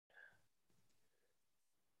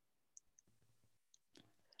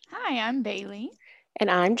Hi, I'm Bailey, And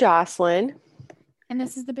I'm Jocelyn. and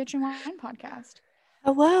this is the Bitchin Wine podcast.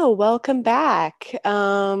 Hello, welcome back.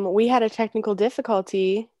 We had a technical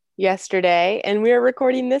difficulty yesterday, and we are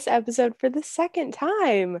recording this episode for the second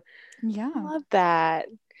time. Yeah, Love that.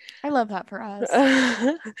 I love that for us.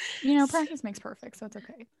 Practice makes perfect, so it's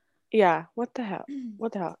okay. Yeah, what the hell?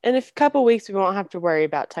 What the hell? In a couple weeks, we won't have to worry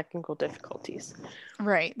about technical difficulties.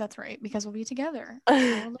 Right, that's right, because we'll be together.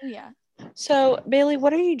 Hallelujah. So, Bailey,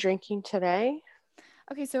 what are you drinking today?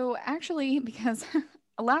 Okay, so actually, because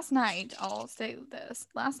last night, I'll say this.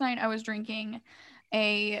 Last night I was drinking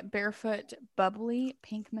a Barefoot Bubbly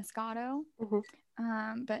Pink Moscato.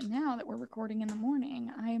 Mhm. But now that we're recording in the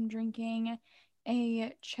morning, I am drinking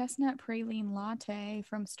a chestnut praline latte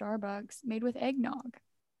from Starbucks made with eggnog.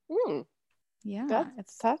 Mm, Yeah, that's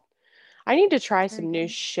it's tough. I need to try very some new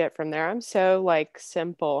good. shit from there. I'm so like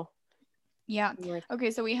simple. Yeah. I'm like,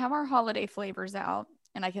 Okay, so we have our holiday flavors out,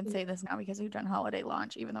 and I can say this now because we've done holiday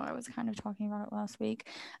launch, even though I was kind of talking about it last week.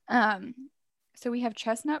 Um, so we have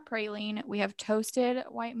chestnut praline, we have toasted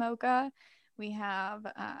white mocha, we have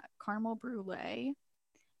caramel brulee,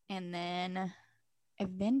 and then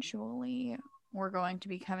eventually we're going to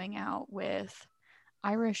be coming out with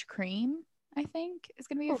Irish cream. I think is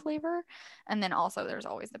going to be a hmm. flavor. And then also there's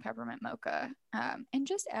always the peppermint mocha. And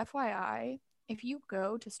just FYI, if you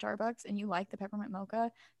go to Starbucks and you like the peppermint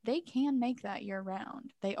mocha, they can make that year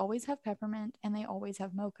round. They always have peppermint and they always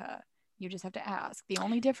have mocha. You just have to ask. The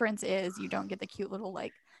only difference is you don't get the cute little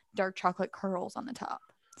like dark chocolate curls on the top.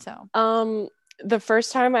 So, Um, the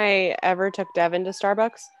first time I ever took Devin to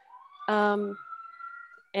Starbucks, um,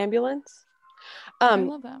 ambulance. I Um,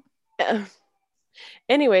 love that.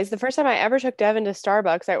 anyways, the first time I ever took Devin to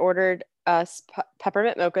Starbucks, I ordered us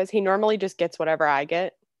peppermint mochas. He normally just gets whatever I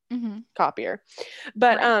get, Mm-hmm. copier.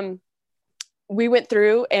 But Right. we went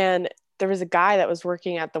through and there was a guy that was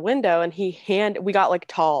working at the window and we got like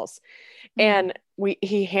talls Mm-hmm. and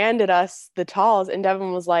he handed us the talls and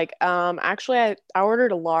Devin was like, actually I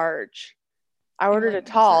ordered a large. I And you're ordered a like,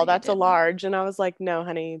 I'm sorry, tall. you That's a didn't. large. And I was like, no,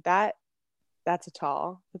 honey, that's a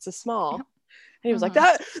tall. It's a Yep. small. And he was like,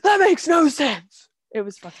 Mm-hmm. that makes no sense. It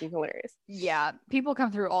was fucking hilarious. Yeah, people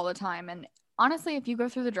come through all the time. And honestly, if you go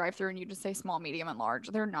through the drive through and you just say small, medium, and large,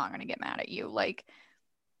 they're not going to get mad at you. Like,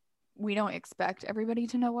 we don't expect everybody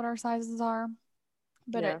to know what our sizes are,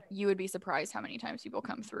 but Yeah. you would be surprised how many times people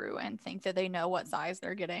come through and think that they know what size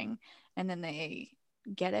they're getting. And then they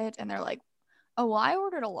get it and they're like, oh, well, I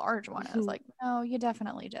ordered a large one. And I was like, no, you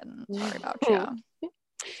definitely didn't. Sorry about you.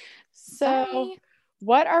 So, Sorry.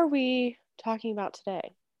 what are we talking about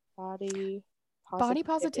today? Body Body positivity.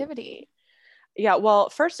 positivity. Yeah, well,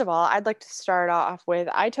 first of all, I'd like to start off with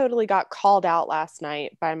I totally got called out last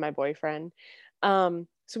night by my boyfriend.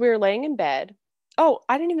 So we were laying in bed. Oh,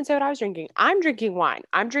 I didn't even say what I was drinking. I'm drinking wine.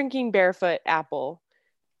 I'm drinking Barefoot Apple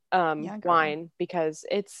Yeah, girl. wine because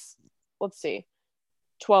it's, let's see,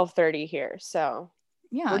 12:30 here. So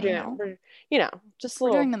Yeah, we're doing just a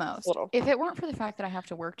we're doing little the just a most. little. If it weren't for the fact that I have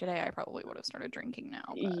to work today, I probably would have started drinking now.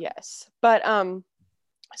 But Yes. But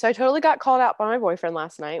so I totally got called out by my boyfriend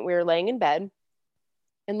last night. We were laying in bed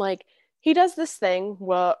and like he does this thing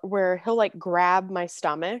where he'll like grab my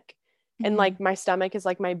stomach and mm-hmm. like my stomach is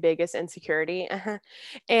like my biggest insecurity.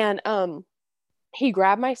 And he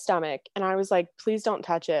grabbed my stomach and I was like, please don't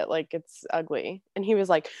touch it. Like it's ugly. And he was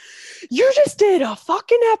like, you just did a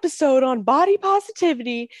fucking episode on body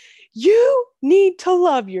positivity. You need to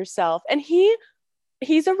love yourself. And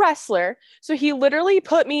he's a wrestler. So he literally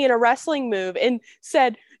put me in a wrestling move and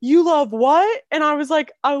said, you love what? And I was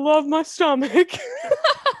like, I love my stomach.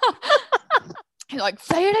 You're like,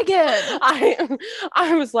 say it again. I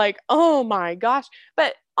I was like, oh my gosh.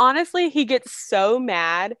 But honestly, he gets so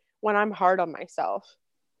mad when I'm hard on myself.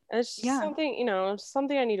 And it's just Yeah, something,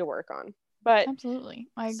 something I need to work on. But absolutely.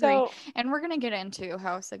 I agree. so And we're going to get into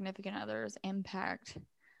how significant others impact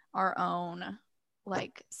our own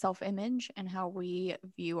like self-image and how we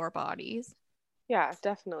view our bodies yeah,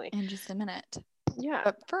 definitely. in just a minute. Yeah.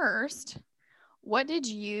 But first, what did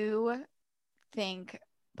you think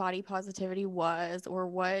body positivity was, or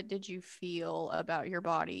what did you feel about your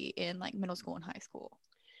body in like middle school and high school?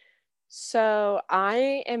 So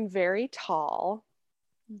I am very tall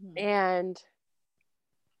Mm-hmm. and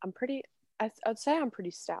I'm pretty I'd say I'm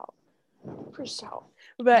pretty stout. Pretty stout.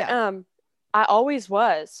 But Yeah. I always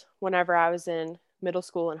was whenever I was in middle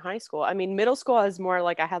school and high school. I mean, middle school I was more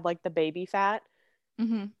like I had like the baby fat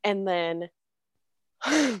Mm-hmm. and then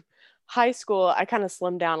high school I kind of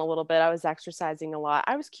slimmed down a little bit. I was exercising a lot.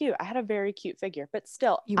 I was cute. I had a very cute figure, but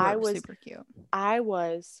still You were super cute. I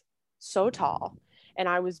was so tall and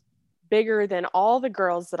I was bigger than all the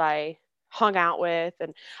girls that I hung out with.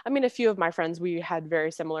 And I mean, a few of my friends, we had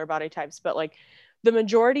very similar body types, but like the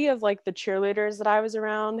majority of like the cheerleaders that I was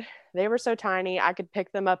around, they were so tiny, I could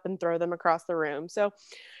pick them up and throw them across the room. So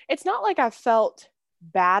it's not like I felt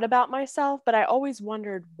bad about myself, but I always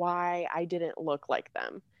wondered why I didn't look like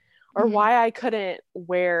them or Mhm. why I couldn't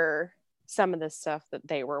wear some of the stuff that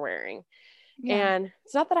they were wearing. Yeah. And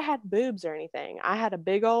it's not that I had boobs or anything. I had a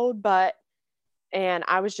big old butt and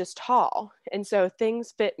I was just tall. And so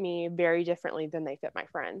things fit me very differently than they fit my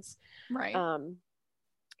friends. Right. Um,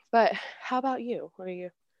 but how about you? What are you?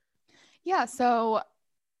 Yeah. So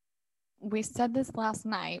we said this last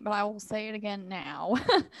night, but I will say it again now.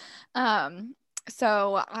 um,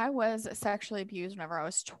 so I was sexually abused whenever I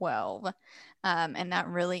was 12. And that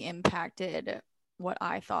really impacted what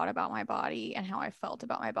I thought about my body and how I felt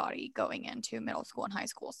about my body going into middle school and high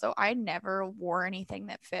school. So I never wore anything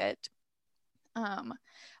that fit. Um,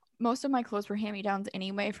 most of my clothes were hand-me-downs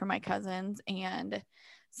anyway from my cousins. And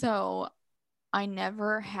so I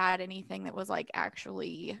never had anything that was like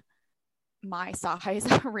actually my size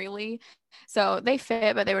really. So they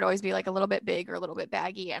fit, but they would always be like a little bit big or a little bit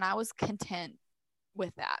baggy. And I was content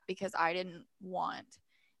with that because I didn't want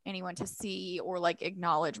anyone to see or like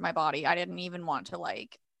acknowledge my body. I didn't even want to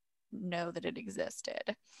like know that it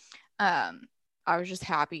existed. I was just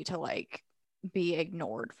happy to like be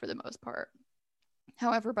ignored for the most part.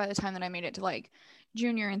 However, by the time that I made it to like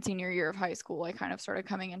junior and senior year of high school, I kind of started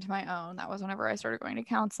coming into my own. That was whenever I started going to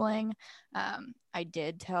counseling. I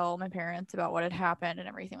did tell my parents about what had happened and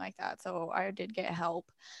everything like that. So I did get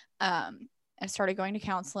help. I started going to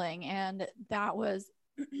counseling, and that was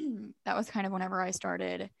that was kind of whenever I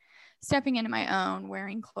started stepping into my own,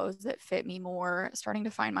 wearing clothes that fit me more, starting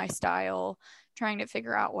to find my style, trying to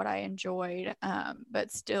figure out what I enjoyed,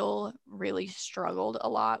 but still really struggled a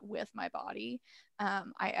lot with my body.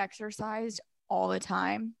 I exercised all the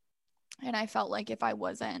time, and I felt like if I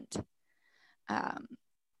wasn't um,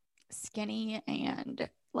 skinny and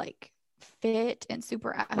like fit and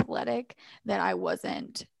super athletic, that I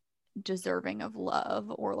wasn't deserving of love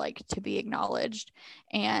or like to be acknowledged.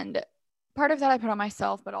 And part of that I put on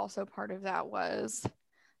myself, but also part of that was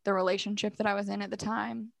the relationship that I was in at the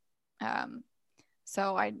time. Um,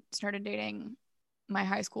 so I started dating my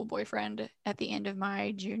high school boyfriend at the end of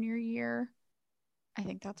my junior year. I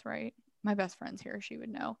think that's right. My best friend's here. She would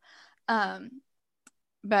know. Um,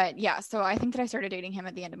 but yeah, so I think that I started dating him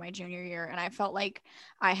at the end of my junior year, and I felt like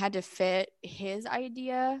I had to fit his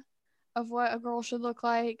idea of what a girl should look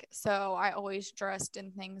like. So I always dressed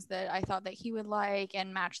in things that I thought that he would like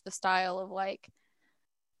and match the style of like,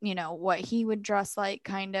 you know, what he would dress like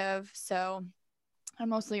kind of. So I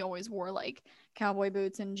mostly always wore like cowboy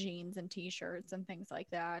boots and jeans and t-shirts and things like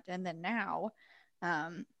that. And then now,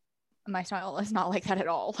 um, my style is not like that at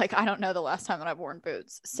all. Like I don't know the last time that I've worn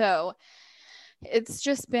boots. So it's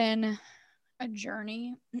just been a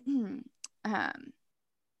journey. um,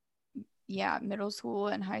 yeah, middle school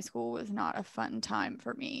and high school was not a fun time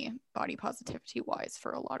for me, body positivity wise,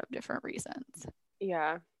 for a lot of different reasons.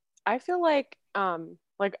 Yeah. I feel like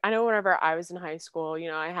I know whenever I was in high school, you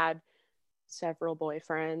know, I had several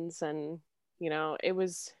boyfriends and, you know, it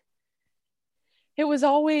was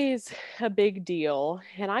always a big deal.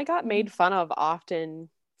 And I got Mm-hmm. made fun of often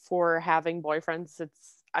for having boyfriends.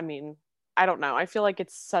 I mean, I don't know. I feel like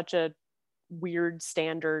it's such a weird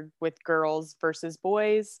standard with girls versus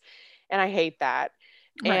boys. And I hate that.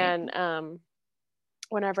 Right. And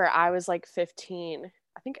whenever I was like 15,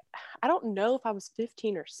 I don't know if I was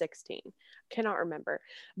 15 or 16, cannot remember,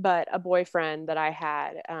 but a boyfriend that I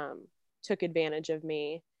had took advantage of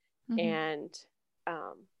me Mm-hmm. and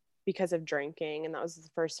um, because of drinking. And that was the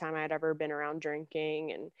first time I had ever been around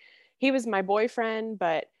drinking. And he was my boyfriend,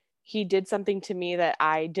 but he did something to me that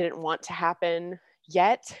I didn't want to happen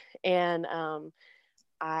yet. And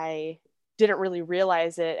I didn't really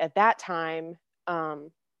realize it at that time,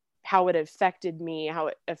 how it affected me, how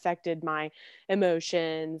it affected my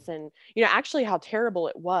emotions, and, you know, actually how terrible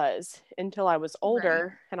it was until I was Right.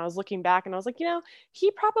 older and I was looking back and I was like, you know,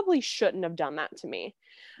 he probably shouldn't have done that to me.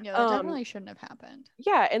 Yeah, that Um, definitely shouldn't have happened.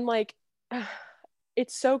 yeah. And like,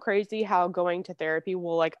 it's so crazy how going to therapy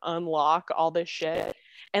will like unlock all this shit.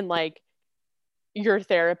 And like, your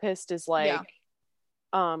therapist is Yeah. like,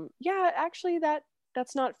 yeah, actually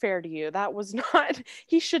that's not fair to you. That was not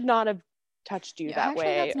he should not have touched you Yeah. that Actually,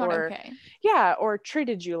 way, that's not or okay. yeah, or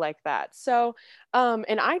treated you like that. So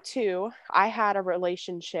and I too, I had a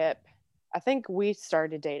relationship. I think we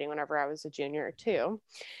started dating whenever I was a junior too,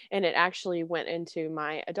 and it actually went into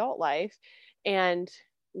my adult life. And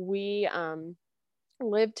we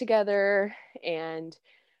lived together, and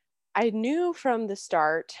I knew from the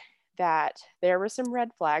start that there were some red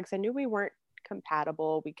flags. I knew we weren't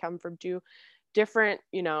compatible. We come from two different,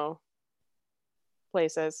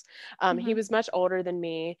 places. He was much older than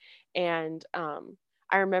me. And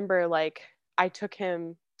I remember like I took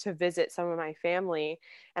him to visit some of my family,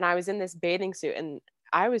 and I was in this bathing suit, and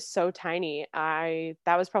I was so tiny.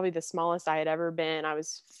 That was probably the smallest I had ever been. I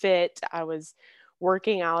was fit. I was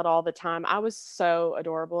working out all the time. I was so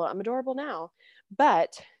adorable. I'm adorable now.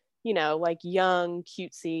 But, like young,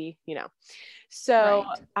 cutesy, So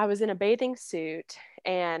Right. I was in a bathing suit,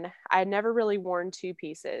 and I had never really worn two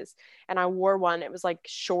pieces. And I wore one. It was like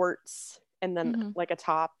shorts and then Mm-hmm. like a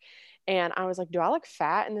top. And I was like, do I look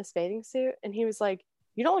fat in this bathing suit? And he was like,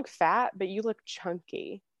 you don't look fat, but you look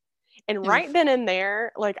chunky. And right Oof. then and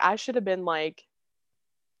there, like I should have been like,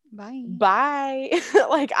 Bye. bye.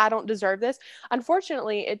 Like I don't deserve this.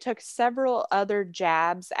 Unfortunately, it took several other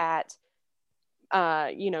jabs at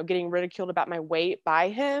getting ridiculed about my weight by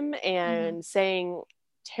him Mm-hmm. and saying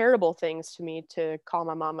terrible things to me to call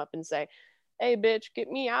my mom up and say, hey bitch, get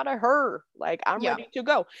me out of her. Like I'm Yeah. ready to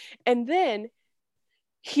go. And then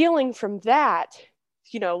healing from that,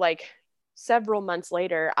 like several months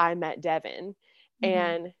later, I met Devin, Mm-hmm.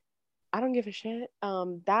 and I don't give a shit.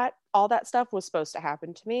 That all that stuff was supposed to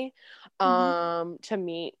happen to me, Mm-hmm. to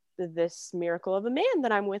meet this miracle of a man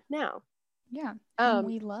that I'm with now. Yeah. Whom Um,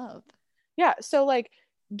 we love. yeah. So like,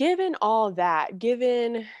 given all that,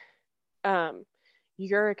 given um,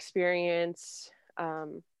 your experience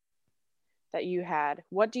that you had,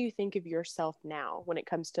 what do you think of yourself now when it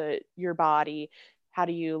comes to your body? How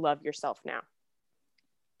do you love yourself now?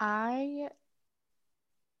 I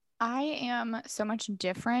I am so much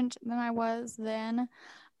different than I was then.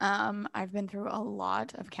 I've been through a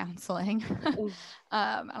lot of counseling. Mm.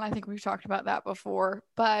 And I think we've talked about that before,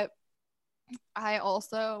 but I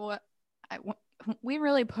also I we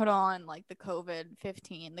really put on like the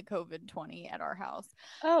COVID-15, the COVID-20 at our house.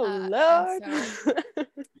 Oh And Lord. so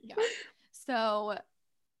yeah. So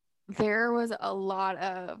there was a lot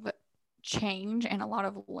of change and a lot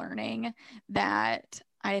of learning that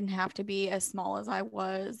I didn't have to be as small as I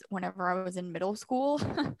was whenever I was in middle school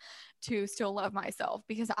to still love myself,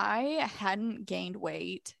 because I hadn't gained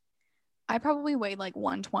weight. I probably weighed like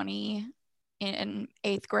 120 in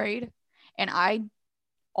eighth grade, and I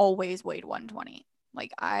always weighed 120.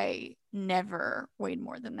 Like I never weighed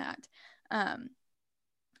more than that. Um,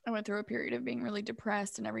 I went through a period of being really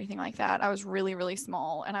depressed and everything like that. I was really, really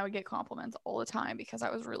small, and I would get compliments all the time because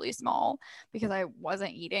I was really small because I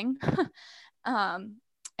wasn't eating. um,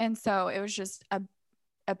 and so it was just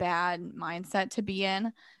a bad mindset to be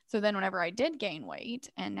in. So then whenever I did gain weight,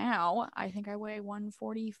 and now I think I weigh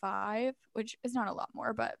 145, which is not a lot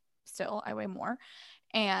more, but still I weigh more.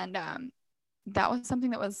 And that was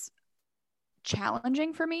something that was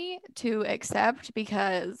challenging for me to accept,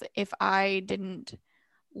 because if I didn't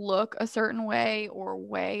look a certain way or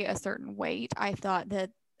weigh a certain weight, I thought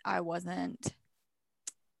that I wasn't,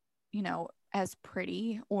 as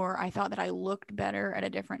pretty, or I thought that I looked better at a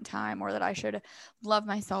different time, or that I should love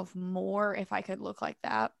myself more if I could look like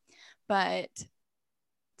that. But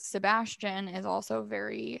Sebastian is also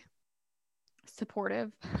very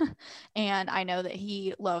supportive. And I know that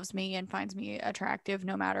he loves me and finds me attractive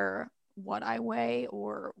no matter what I weigh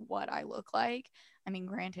or what I look like. I mean,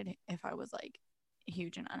 granted, if I was like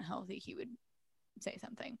huge and unhealthy, he would say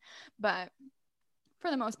something. But for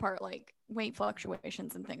the most part, like weight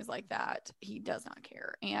fluctuations and things like that, he does not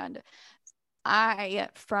care. And I,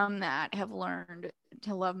 from that, have learned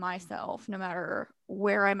to love myself no matter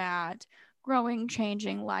where I'm at, growing,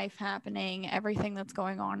 changing, life happening, everything that's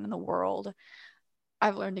going on in the world.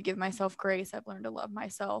 I've learned to give myself grace. I've learned to love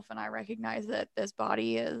myself. And I recognize that this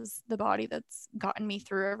body is the body that's gotten me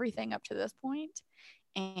through everything up to this point.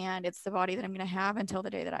 And it's the body that I'm going to have until the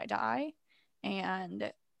day that I die.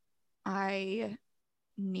 And I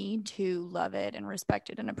need to love it and respect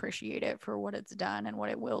it and appreciate it for what it's done and what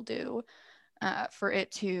it will do, for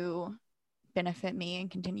it to benefit me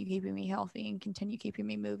and continue keeping me healthy and continue keeping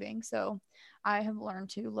me moving. So I have learned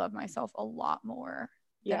to love myself a lot more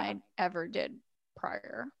than Yeah. I ever did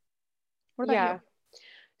prior. What about Yeah. you?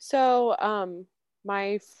 So,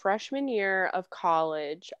 my freshman year of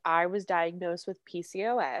college, I was diagnosed with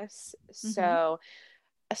PCOS. Mm-hmm. So,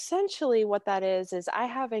 essentially, what that is I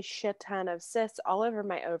have a shit ton of cysts all over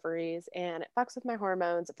my ovaries, and it fucks with my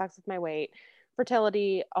hormones, it fucks with my weight,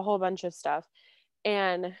 fertility, a whole bunch of stuff.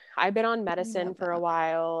 And I've been on We medicine love for a that.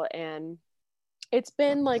 while, and it's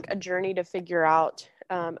been like a journey to figure out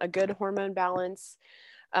a good hormone balance.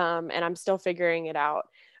 And I'm still figuring it out.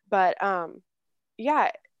 But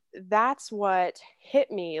yeah, that's what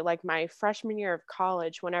hit me like my freshman year of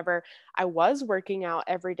college, whenever I was working out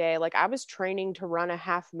every day. Like I was training to run a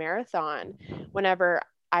half marathon. Whenever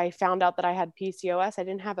I found out that I had PCOS, I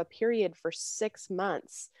didn't have a period for 6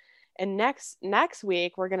 months. And next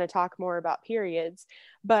week we're going to talk more about periods.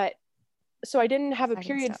 But so I didn't have a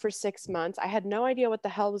period for 6 months. I had no idea what the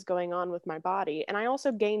hell was going on with my body. And I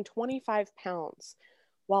also gained 25 pounds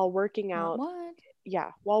while working out. What?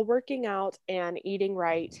 Yeah, while working out and eating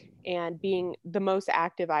right and being the most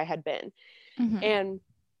active I had been. Mm-hmm. And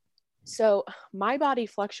so my body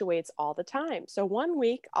fluctuates all the time. So one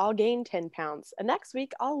week I'll gain 10 pounds. The next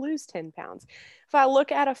week I'll lose 10 pounds. If I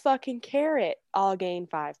look at a fucking carrot, I'll gain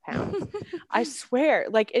 5 pounds. I swear,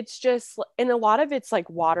 like it's just, and a lot of it's like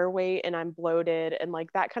water weight and I'm bloated and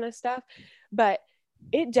like that kind of stuff. But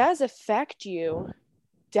it does affect you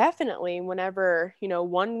definitely whenever, you know,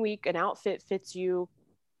 one week an outfit fits you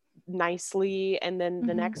nicely and then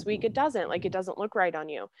the next week it doesn't, like it doesn't look right on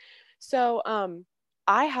you. So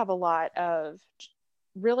I have a lot of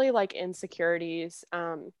really like insecurities,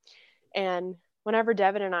 and whenever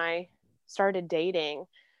Devin and I started dating,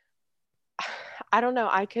 I don't know,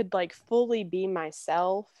 I could like fully be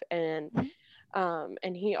myself, and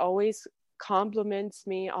he always compliments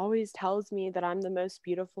me, always tells me that I'm the most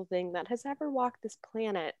beautiful thing that has ever walked this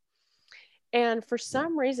planet. And for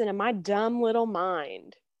some reason in my dumb little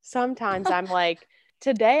mind, sometimes I'm like,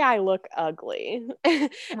 today I look ugly. And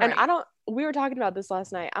Right. we were talking about this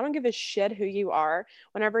last night. I don't give a shit who you are.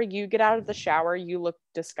 Whenever you get out of the shower, you look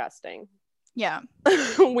disgusting. Yeah.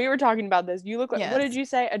 We were talking about this. You look like, what did Yes. you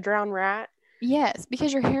say? A drowned rat? Yes,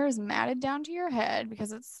 because your hair is matted down to your head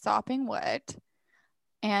because it's sopping wet.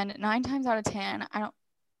 And 9 times out of 10, I don't,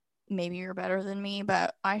 maybe you're better than me,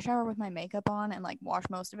 but I shower with my makeup on and like wash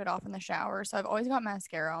most of it off in the shower. So I've always got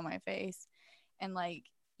mascara on my face. And like,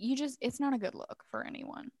 it's not a good look for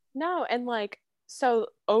anyone. No, and like, so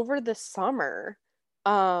over the summer,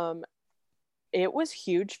 um, it was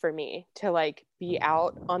huge for me to like be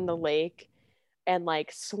out on the lake and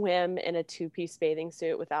like swim in a two-piece bathing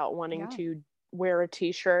suit without wanting Yeah. to wear a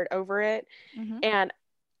t-shirt over it. Mm-hmm. And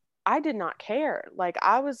I did not care. Like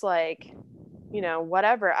I was like, you know,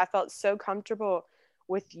 whatever. I felt so comfortable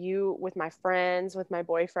with you, with my friends, with my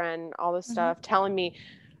boyfriend, all this Mm-hmm. stuff telling me,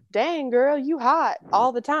 "Dang girl, you hot,"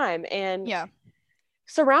 all the time. And Yeah.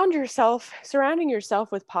 surrounding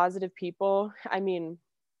yourself with positive people. I mean,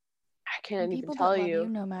 I And can't even people that tell love you you.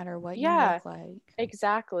 no matter what you Yeah, look like.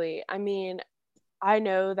 exactly. I mean, I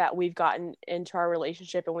know that we've gotten into our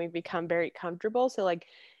relationship and we've become very comfortable. So like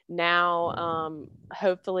now,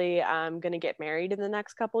 hopefully I'm going to get married in the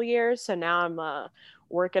next couple years. So now I'm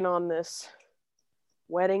working on this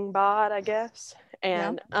wedding bod, I guess.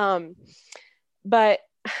 Yeah. And but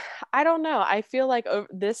I don't know. I feel like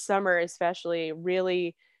this summer especially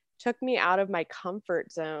really took me out of my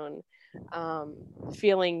comfort zone,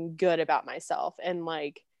 feeling good about myself. And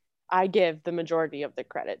like I give the majority of the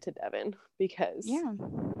credit to Devin because Yeah.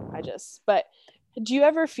 but do you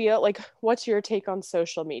ever feel like, what's your take on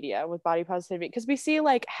social media with body positivity? Because we see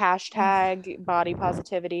like hashtag body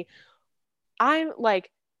positivity. I'm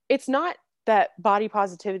like, it's not that body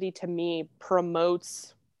positivity to me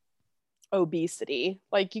promotes obesity.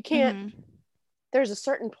 Like, you can't, Mm-hmm. there's a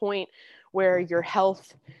certain point where your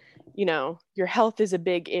health, you know, your health is a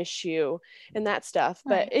big issue and that stuff.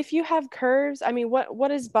 But Right. if you have curves, I mean, what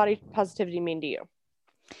does body positivity mean to you?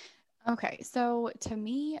 Okay, so to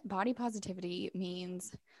me, body positivity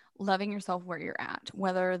means loving yourself where you're at,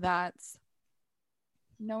 whether that's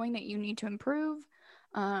knowing that you need to improve,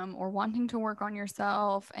 or wanting to work on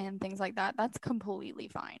yourself and things like that. That's completely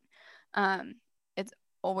fine. It's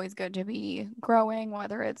always good to be growing,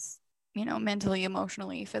 whether it's, mentally,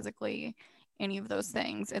 emotionally, physically, any of those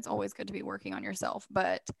things. It's always good to be working on yourself.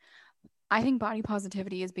 But I think body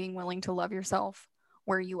positivity is being willing to love yourself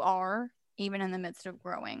where you are, even in the midst of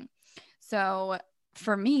growing. So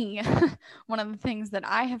for me, one of the things that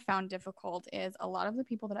I have found difficult is a lot of the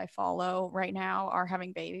people that I follow right now are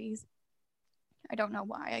having babies. I don't know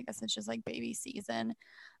why. I guess it's just like baby season.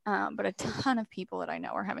 But a ton of people that I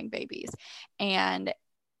know are having babies. And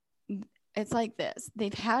it's like this.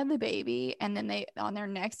 They've had the baby, and then they, on their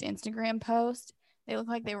next Instagram post, they look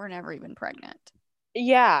like they were never even pregnant.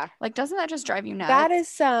 Yeah, Like, doesn't that just drive you that nuts?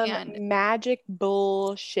 is some And magic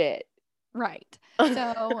bullshit. right.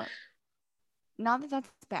 So, not that that's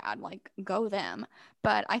bad, like, go them.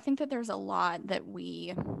 But I think that there's a lot that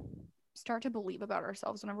we start to believe about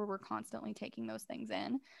ourselves whenever we're constantly taking those things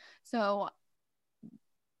in. So,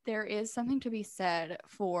 there is something to be said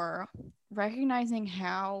for recognizing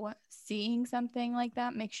how seeing something like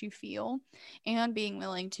that makes you feel and being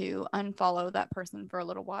willing to unfollow that person for a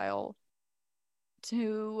little while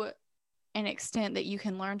to an extent that you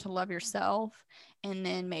can learn to love yourself, and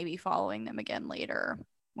then maybe following them again later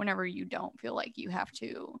whenever you don't feel like you have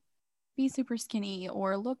to be super skinny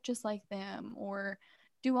or look just like them or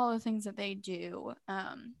do all the things that they do.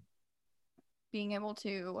 Being able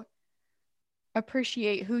to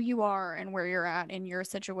appreciate who you are and where you're at in your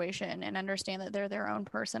situation and understand that they're their own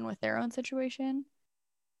person with their own situation.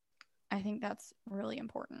 I think that's really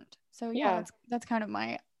important. So yeah, that's kind of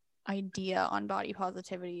my idea on body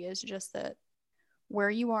positivity, is just that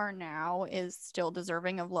where you are now is still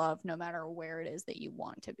deserving of love no matter where it is that you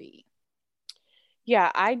want to be.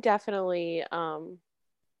 Yeah, I definitely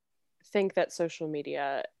think that social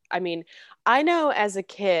media, I mean, I know as a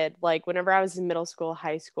kid, like whenever I was in middle school,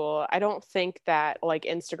 high school, I don't think that like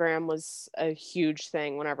Instagram was a huge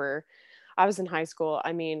thing whenever I was in high school.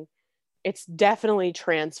 I mean, it's definitely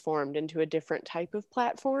transformed into a different type of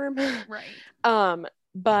platform. Right.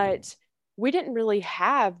 But we didn't really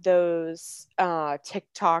have those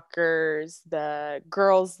TikTokers, the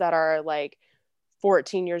girls that are like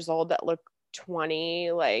 14 years old that look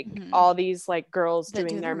 20, like all these like girls that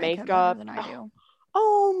doing do their makeup better makeup. than I do.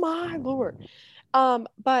 Oh my Lord.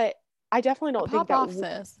 But I definitely don't think Pop that off,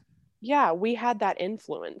 sis. yeah, we had that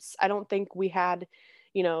influence. I don't think we had,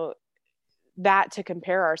 you know, that to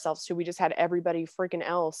compare ourselves to. We just had everybody freaking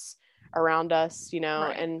else around us,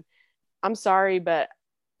 Right. and I'm sorry, but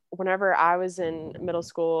whenever I was in middle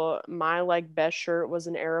school, my like best shirt was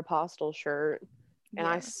an Aeropostale shirt. And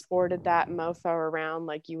I Yes. sported that mofo around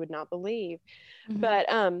like you would not believe. Mm-hmm. But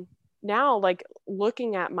now like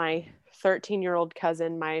looking at my 13-year-old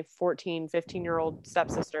cousin, my 14, 15-year-old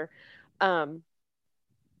stepsister, I'm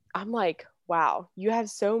like, wow, you have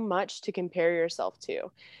so much to compare yourself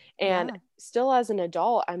to. And still as an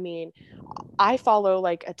adult, I mean, I follow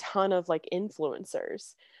like a ton of like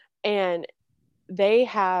influencers, and they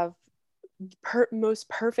have most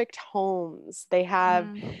perfect homes. They have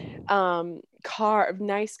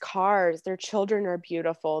nice cars. Their children are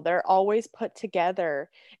beautiful. They're always put together.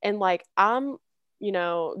 And like I'm,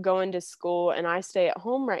 going to school and I stay at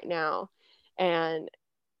home right now, and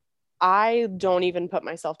I don't even put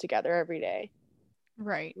myself together every day.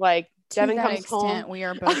 Right. Like To Devin that comes extent, home. we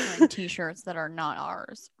are both wearing t-shirts that are not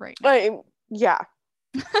ours right now. Yeah.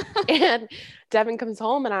 And Devin comes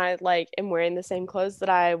home and I like am wearing the same clothes that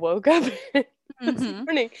I woke up in this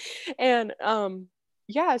morning. And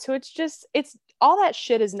yeah, so it's all that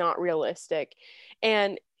shit is not realistic.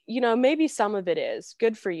 And maybe some of it is.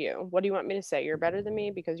 Good for you. What do you want me to say? You're better than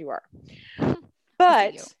me because you are.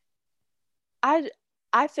 But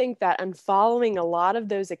I think that unfollowing a lot of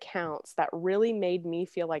those accounts that really made me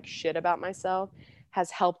feel like shit about myself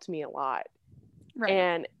has helped me a lot. Right.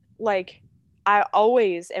 And like I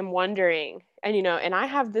always am wondering, and I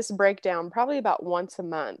have this breakdown probably about once a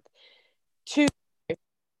month.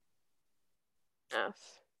 Enough?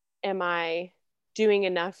 Am I doing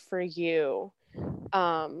enough for you?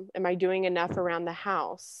 Am I doing enough around the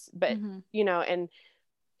house? But and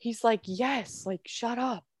he's like, yes, like shut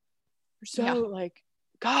up. You're so like,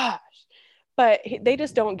 gosh. But they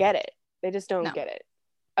just don't get it. They just don't get it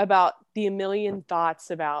about the a million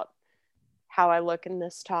thoughts about how I look in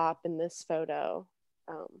this top in this photo.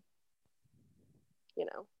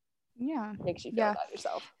 Makes you feel about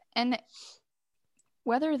yourself. And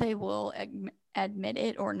whether they will admit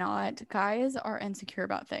it or not, guys are insecure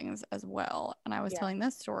about things as well. And I was telling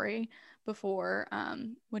this story before,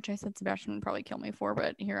 which I said Sebastian would probably kill me for,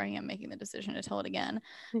 but here I am making the decision to tell it again.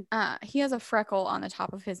 He has a freckle on the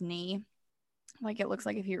top of his knee. Like it looks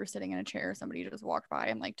like if he were sitting in a chair, somebody just walked by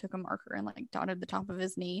and like took a marker and like dotted the top of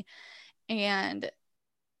his knee. And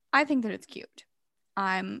I think that it's cute.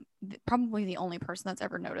 I'm probably the only person that's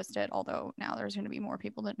ever noticed it, although now there's going to be more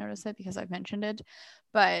people that notice it because I've mentioned it.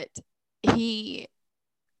 But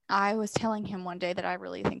I was telling him one day that I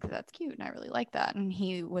really think that that's cute and I really like that. And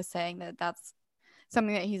he was saying that that's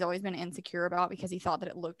something that he's always been insecure about because he thought that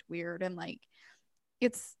it looked weird. And like,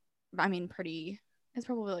 it's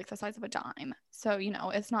probably like the size of a dime. So,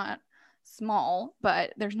 it's not small,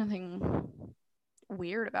 but there's nothing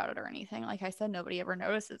weird about it or anything. Like I said, nobody ever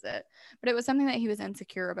notices it, but it was something that he was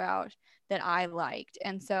insecure about that I liked.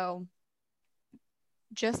 And so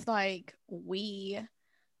just like we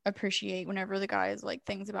appreciate whenever the guys like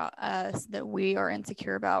things about us that we are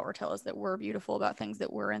insecure about or tell us that we're beautiful about things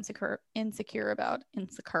that we're insecure about,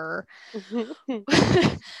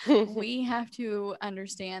 we have to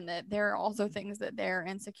understand that there are also things that they're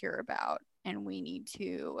insecure about, and we need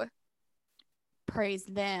to praise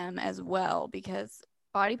them as well, because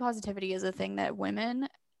body positivity is a thing that women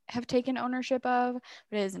have taken ownership of,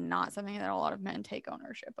 but it is not something that a lot of men take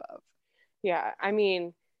ownership of. Yeah, I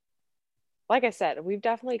mean, like I said, we've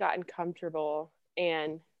definitely gotten comfortable,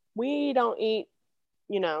 and we don't eat,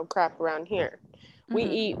 crap around here. We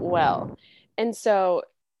eat well. And so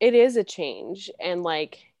it is a change. And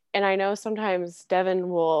I know sometimes Devin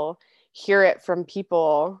will hear it from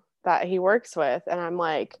people that he works with, and I'm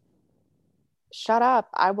like, shut up,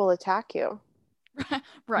 I will attack you.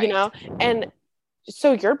 Right. And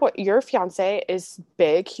so your fiance is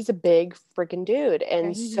big. He's a big freaking dude, and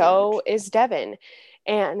he's so huge. is Devin.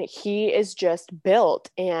 And he is just built,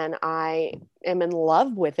 and I am in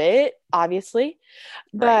love with it, obviously.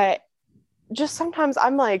 Right. But just sometimes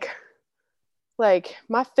I'm like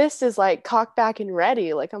my fist is like cocked back and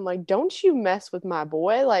ready. Like I'm like, don't you mess with my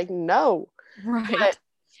boy. Like, no. But Right.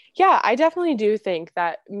 yeah, I definitely do think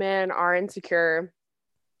that men are insecure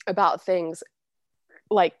about things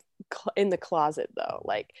like in the closet though.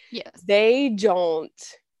 Like Yes. they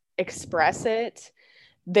don't express it.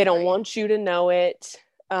 They don't Right. want you to know it.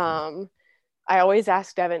 I always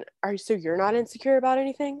ask Devin, so you're not insecure about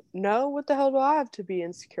anything? No, what the hell do I have to be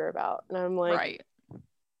insecure about? And I'm like, Right.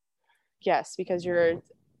 yes, because you're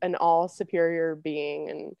an all superior being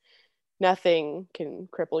and nothing can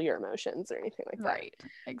cripple your emotions or anything like that. Right.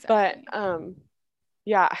 But Exactly.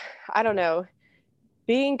 yeah, I don't know.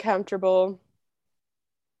 Being comfortable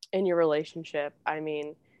in your relationship, I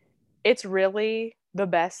mean, it's really the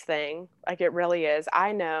best thing. Like it really is.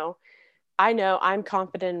 I know I'm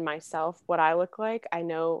confident in myself, what I look like. I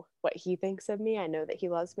know what he thinks of me. I know that he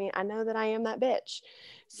loves me. I know that I am that bitch.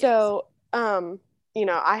 Yes. So,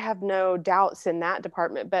 I have no doubts in that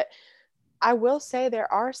department. But I will say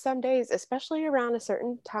there are some days, especially around a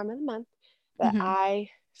certain time of the month, that I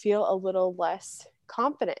feel a little less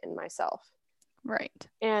confident in myself. Right.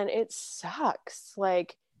 And it sucks.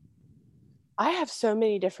 Like, I have so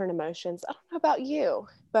many different emotions. I don't know about you,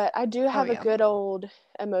 but I do Oh have a yeah. good old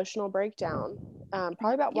emotional breakdown,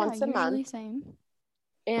 probably about Yeah, once a usually month. same.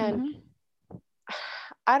 And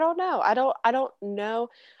I don't know. I don't know.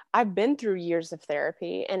 I've been through years of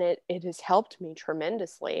therapy, and it has helped me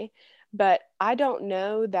tremendously, but I don't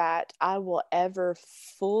know that I will ever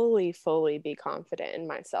fully be confident in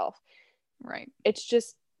myself. Right. It's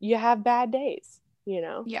just you have bad days.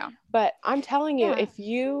 Yeah. But I'm telling you, Yeah. if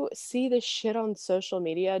you see this shit on social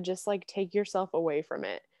media, just like take yourself away from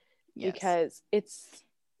it, Yes. because it's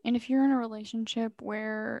And if you're in a relationship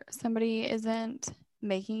where somebody isn't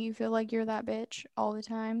making you feel like you're that bitch all the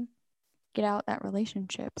time, get out that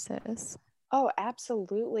relationship, sis. oh,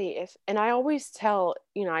 absolutely. If and I always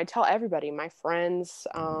I tell everybody, my friends,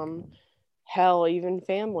 hell, even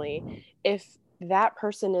family, if that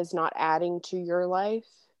person is not adding to your life,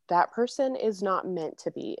 that person is not meant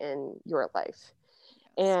to be in your life.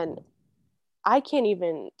 Yes. And I can't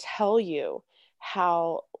even tell you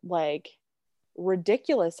how like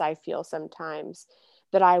ridiculous I feel sometimes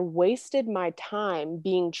that I wasted my time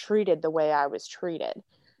being treated the way I was treated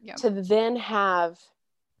Yep. to then have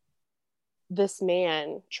this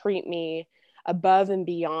man treat me above and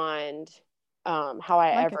beyond how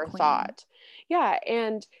I Like a ever queen. thought. Yeah.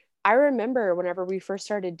 And I remember whenever we first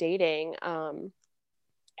started dating,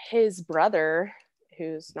 his brother,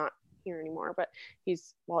 who's not here anymore, but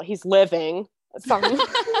he's living. Some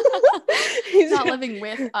he's Not living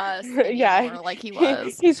with us yeah, anymore like he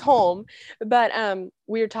was. he's home. But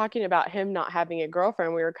we were talking about him not having a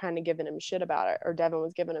girlfriend. We were kind of giving him shit about it, or Devin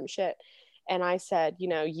was giving him shit. And I said,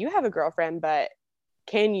 you have a girlfriend, but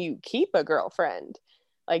can you keep a girlfriend?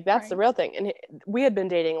 Like that's the Right. real thing. And we had been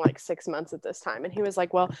dating like 6 months at this time, and he was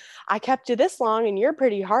like, well, I kept you this long and you're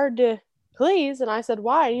pretty hard to please. And I said,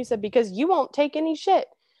 why? And he said, because you won't take any shit.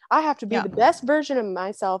 I have to be Yeah. the best version of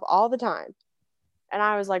myself all the time. And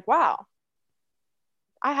I was like, wow,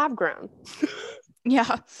 I have grown.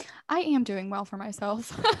 Yeah. I am doing well for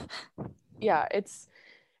myself. Yeah, it's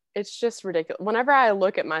just ridiculous. Whenever I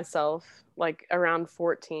look at myself like around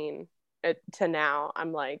 14 to now,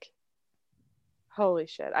 I'm like, holy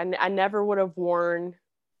shit. I never would have worn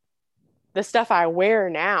the stuff I wear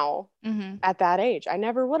now at that age. I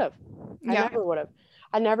never would have. I Yeah. never would have.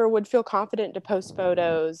 I never would feel confident to post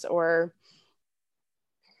photos or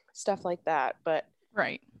stuff like that. But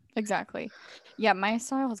Right. Exactly. Yeah, my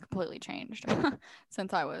style has completely changed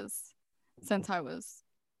since I was since I was,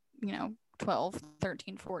 12,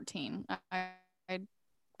 13, 14. I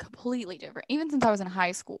completely different. Even since I was in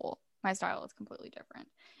high school, my style is completely different.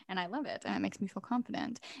 And I love it and it makes me feel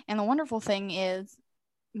confident. And the wonderful thing is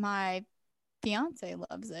my fiance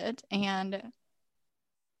loves it and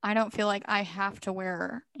I don't feel like I have to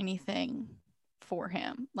wear anything for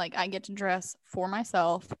him. Like, I get to dress for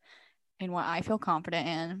myself in what I feel confident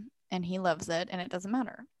in, and he loves it, and it doesn't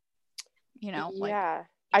matter. You know, like, Yeah.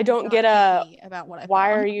 I he's don't not get a, picky about what I put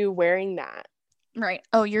why on. are you wearing that? Right.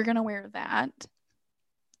 Oh, you're gonna wear that?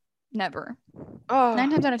 Never. Oh, 9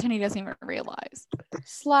 times out of 10, he doesn't even realize.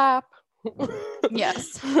 slap.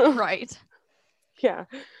 Yes. Right. Yeah.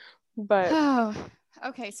 But Oh,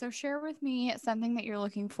 okay. So share with me something that you're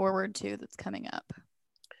looking forward to that's coming up.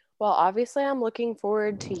 well, obviously I'm looking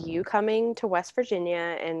forward to you coming to West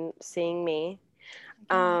Virginia and seeing me.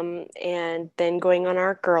 And then going on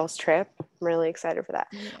our girls trip. I'm really excited for that.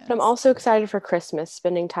 Yes. But I'm also excited for Christmas,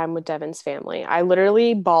 spending time with Devin's family. I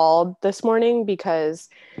literally bawled this morning because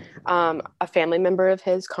a family member of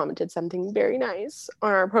his commented something very nice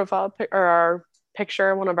on our profile or our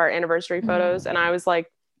picture, one of our anniversary photos, and I was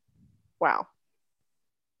like, wow,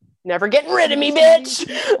 never getting rid of me, bitch.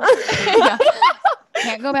 Yeah.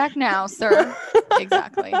 Can't go back now, sir.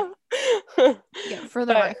 Exactly. Yeah, for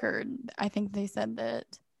the record, I think they said that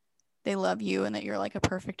they love you and that you're like a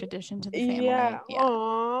perfect addition to the family. Yeah.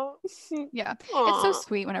 Aww. Yeah. Aww. It's so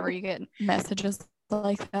sweet whenever you get messages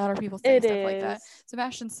like that or people say stuff like that.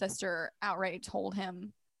 Sebastian's sister outright told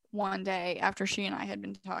him one day after she and I had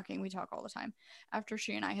been talking, we talk all the time. After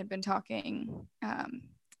she and I had been talking,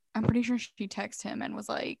 I'm pretty sure she texted him and was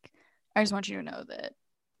like, I just want you to know that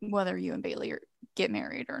whether you and Bailey get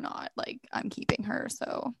married or not, like, I'm keeping her.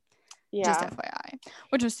 So just FYI,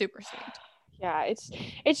 which was super sweet. Yeah,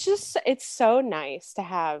 it's so nice to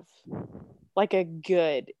have like a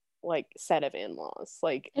good like set of in-laws.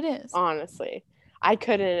 Like, it is. Honestly, I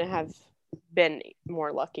couldn't have been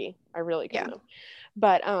more lucky. I really couldn't have.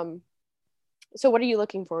 But so what are you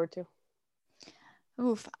looking forward to?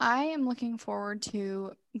 Oof, I am looking forward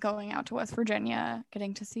to going out to West Virginia,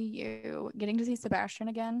 getting to see you, getting to see Sebastian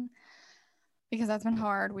again, because that's been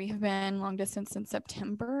hard. We have been long distance since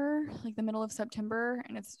September, like the middle of September,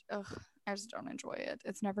 and it's, I just don't enjoy it.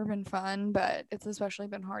 It's never been fun, but it's especially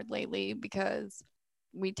been hard lately because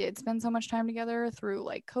we did spend so much time together through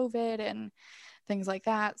like COVID and things like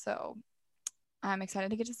that. So I'm excited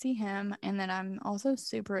to get to see him. And then I'm also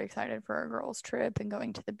super excited for our girls' trip and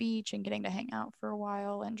going to the beach and getting to hang out for a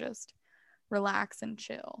while and just relax and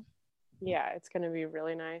chill. Yeah, it's going to be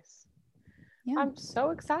really nice. Yeah. I'm so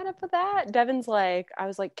excited for that. Devin's like, I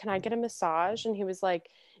was like, can I get a massage? And he was like,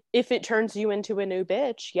 if it turns you into a new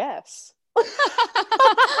bitch, yes.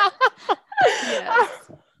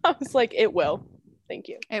 Yes. I was like, it will. Thank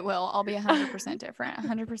you. It will. I'll be 100% different,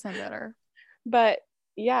 100% better. But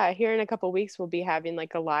yeah, here in a couple of weeks, we'll be having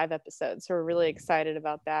like a live episode. So we're really excited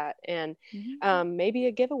about that. And maybe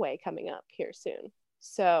a giveaway coming up here soon.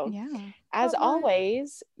 So as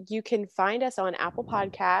always, you can find us on Apple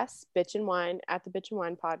Podcasts, Bitchin' Wine at the Bitchin'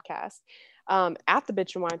 Wine Podcast, at the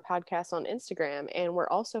Bitchin' Wine Podcast on Instagram. And we're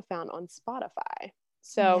also found on Spotify.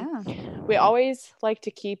 So we always like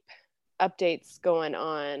to keep updates going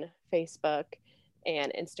on Facebook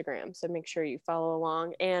and Instagram. So make sure you follow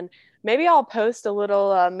along. And maybe I'll post a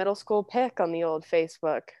little middle school pic on the old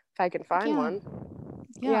Facebook if I can find one.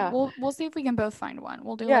 Yeah. We'll see if we can both find one.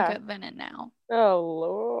 We'll do like a then and now. Oh,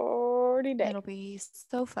 lordy day. It'll be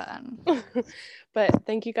so fun. But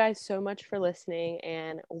thank you guys so much for listening.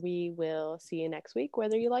 And we will see you next week,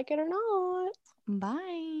 whether you like it or not.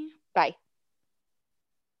 Bye. Bye.